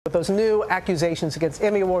With those new accusations against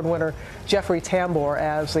Emmy Award winner Jeffrey Tambor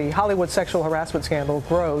as the Hollywood sexual harassment scandal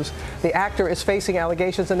grows, the actor is facing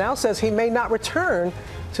allegations and now says he may not return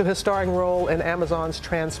to his starring role in Amazon's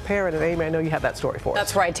Transparent. And Amy, I know you have that story for us.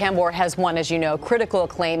 That's right. Tambor has won, as you know, critical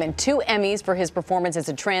acclaim and 2 Emmys for his performance as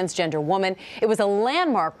a transgender woman. It was a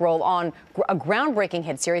landmark role on a groundbreaking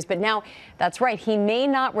hit series, but now, that's right, he may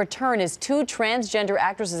not return as 2 transgender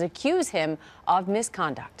actresses accuse him of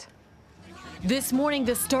misconduct. This morning,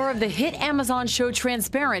 the star of the hit Amazon show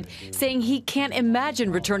Transparent saying he can't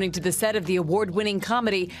imagine returning to the set of the award-winning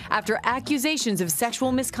comedy after accusations of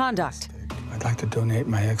sexual misconduct. I'd like to donate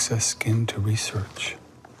my excess skin to research.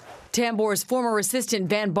 Tambor's former assistant,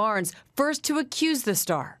 Van Barnes, first to accuse the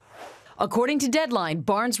star. According to Deadline,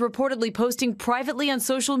 Barnes reportedly posting privately on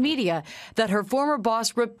social media that her former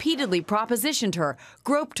boss repeatedly propositioned her,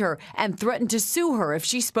 groped her, and threatened to sue her if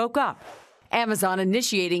she spoke up. Amazon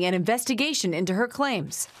initiating an investigation into her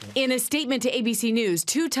claims. In a statement to ABC News,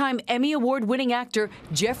 2-time Emmy Award-winning actor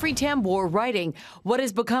Jeffrey Tambor writing, "What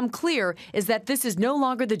has become clear is that this is no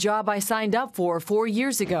longer the job I signed up for 4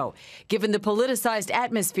 years ago. Given the politicized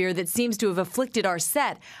atmosphere that seems to have afflicted our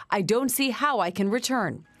set, I don't see how I can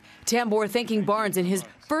return." Tambor thanking Barnes in his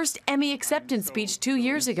first Emmy acceptance speech 2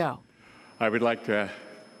 years ago. I would like to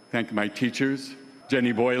thank my teachers,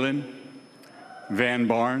 Jenny Boylan, Van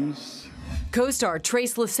Barnes. Co-star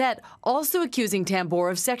Trace Lysette also accusing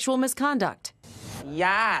Tambor of sexual misconduct.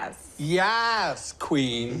 Yes. Yes,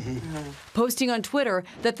 Queen. Posting on Twitter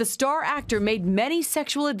that the star actor made many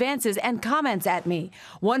sexual advances and comments at me,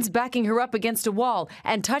 once backing her up against a wall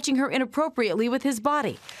and touching her inappropriately with his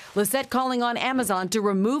body. Lysette calling on Amazon to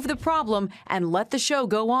remove the problem and let the show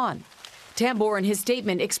go on. Tambor in his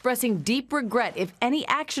statement expressing deep regret if any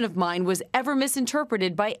action of mine was ever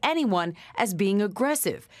misinterpreted by anyone as being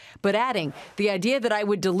aggressive, but adding, the idea that I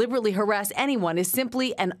would deliberately harass anyone is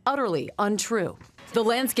simply and utterly untrue. The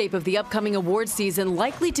landscape of the upcoming awards season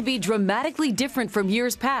likely to be dramatically different from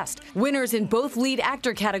years past. Winners in both lead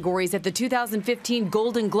actor categories at the 2015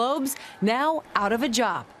 Golden Globes now out of a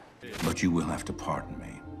job. But you will have to pardon me.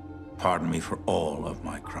 Pardon me for all of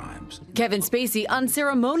my crimes. Kevin Spacey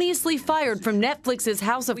unceremoniously fired from Netflix's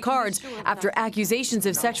House of Cards after accusations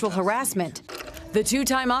of sexual harassment. The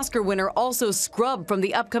 2-time Oscar winner also scrubbed from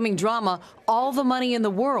the upcoming drama All the Money in the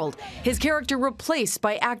World, his character replaced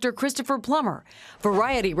by actor Christopher Plummer.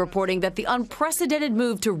 Variety reporting that the unprecedented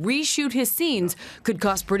move to reshoot his scenes could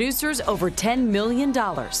cost producers over $10 million.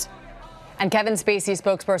 And Kevin Spacey's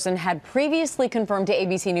spokesperson had previously confirmed to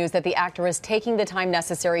ABC News that the actor is taking the time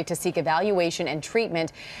necessary to seek evaluation and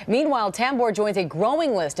treatment. Meanwhile, Tambor joins a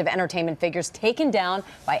growing list of entertainment figures taken down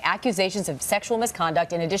by accusations of sexual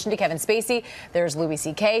misconduct. In addition to Kevin Spacey, there's Louis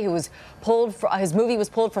C.K., who was pulled. His movie was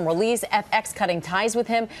pulled from release. FX cutting ties with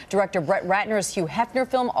him. Director Brett Ratner's Hugh Hefner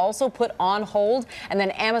film also put on hold. And then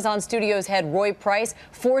Amazon Studios head Roy Price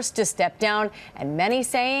forced to step down. And many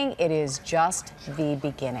saying it is just the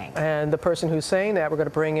beginning. And the person who's saying that, we're going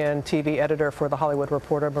to bring in TV editor for The Hollywood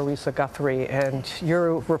Reporter, Marisa Guthrie. And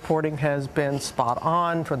your reporting has been spot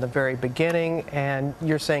on from the very beginning. And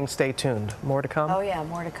you're saying stay tuned. More to come? Oh, yeah,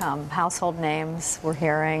 more to come. Household names we're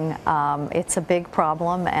hearing. It's a big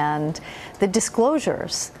problem. And the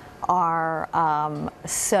disclosures are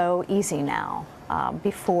so easy now.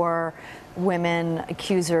 Before, women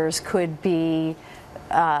accusers could be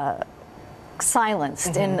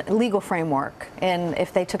silenced in legal framework and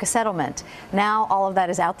if they took a settlement. Now all of that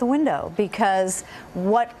is out the window because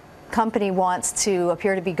what company wants to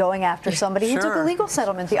appear to be going after somebody who took a legal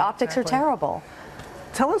settlement? The optics are terrible.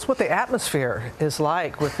 Tell us what the atmosphere is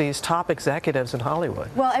like with these top executives in Hollywood.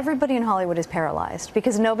 Well, everybody in Hollywood is paralyzed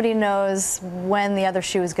because nobody knows when the other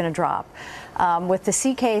shoe is going to drop. With the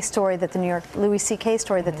CK story that Louis C.K.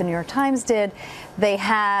 story that the New York Times did, they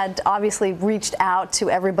had obviously reached out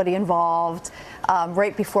to everybody involved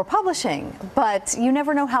right before publishing, but you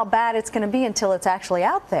never know how bad it's going to be until it's actually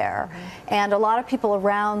out there. And a lot of people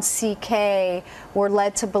around CK were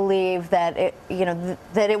led to believe that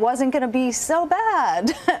that it wasn't going to be so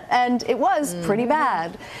bad, and it was pretty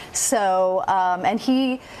bad. So, and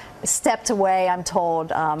he stepped away, I'm told,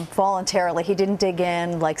 voluntarily. He didn't dig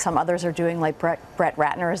in like some others are doing, like Brett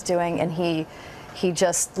Ratner is doing, and he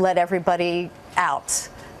just let everybody out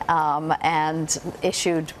and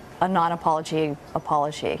issued a non-apology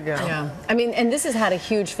apology. Yeah. I mean, and this has had a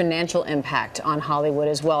huge financial impact on Hollywood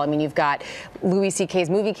as well. I mean, you've got Louis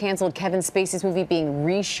C.K.'s movie canceled, Kevin Spacey's movie being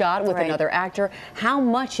reshot with another actor. How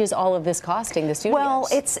much is all of this costing the studios? Well,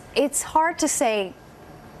 it's hard to say,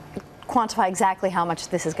 quantify exactly how much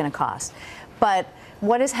this is going to cost, but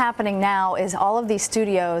what is happening now is all of these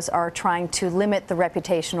studios are trying to limit the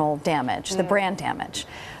reputational damage, the brand damage.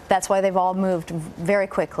 That's why they've all moved very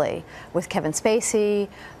quickly with Kevin Spacey,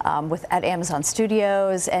 at Amazon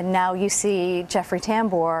Studios, and now you see Jeffrey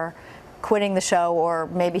Tambor quitting the show, or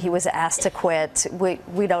maybe he was asked to quit.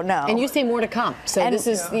 We don't know. And you say more to come. So this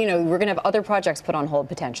is, we're going to have other projects put on hold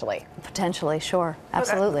potentially. Potentially, sure.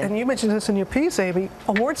 Absolutely. And you mentioned this in your piece, Amy.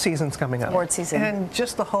 Award season's coming up. Award season. And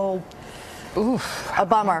just the whole, a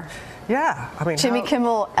bummer. Yeah, I mean, Jimmy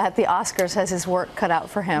Kimmel at the Oscars has his work cut out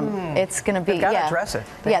for him. It's going to be, They've got to address it.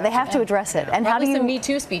 They have to address it. And how do you? Some Me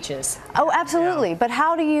Too speeches. Oh, absolutely. But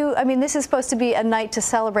how do you? I mean, this is supposed to be a night to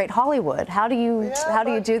celebrate Hollywood. How do you? How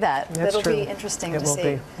do you do that? That's It'll true. be interesting it to will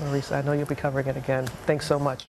see. be, Marisa. I know you'll be covering it again. Thanks so much.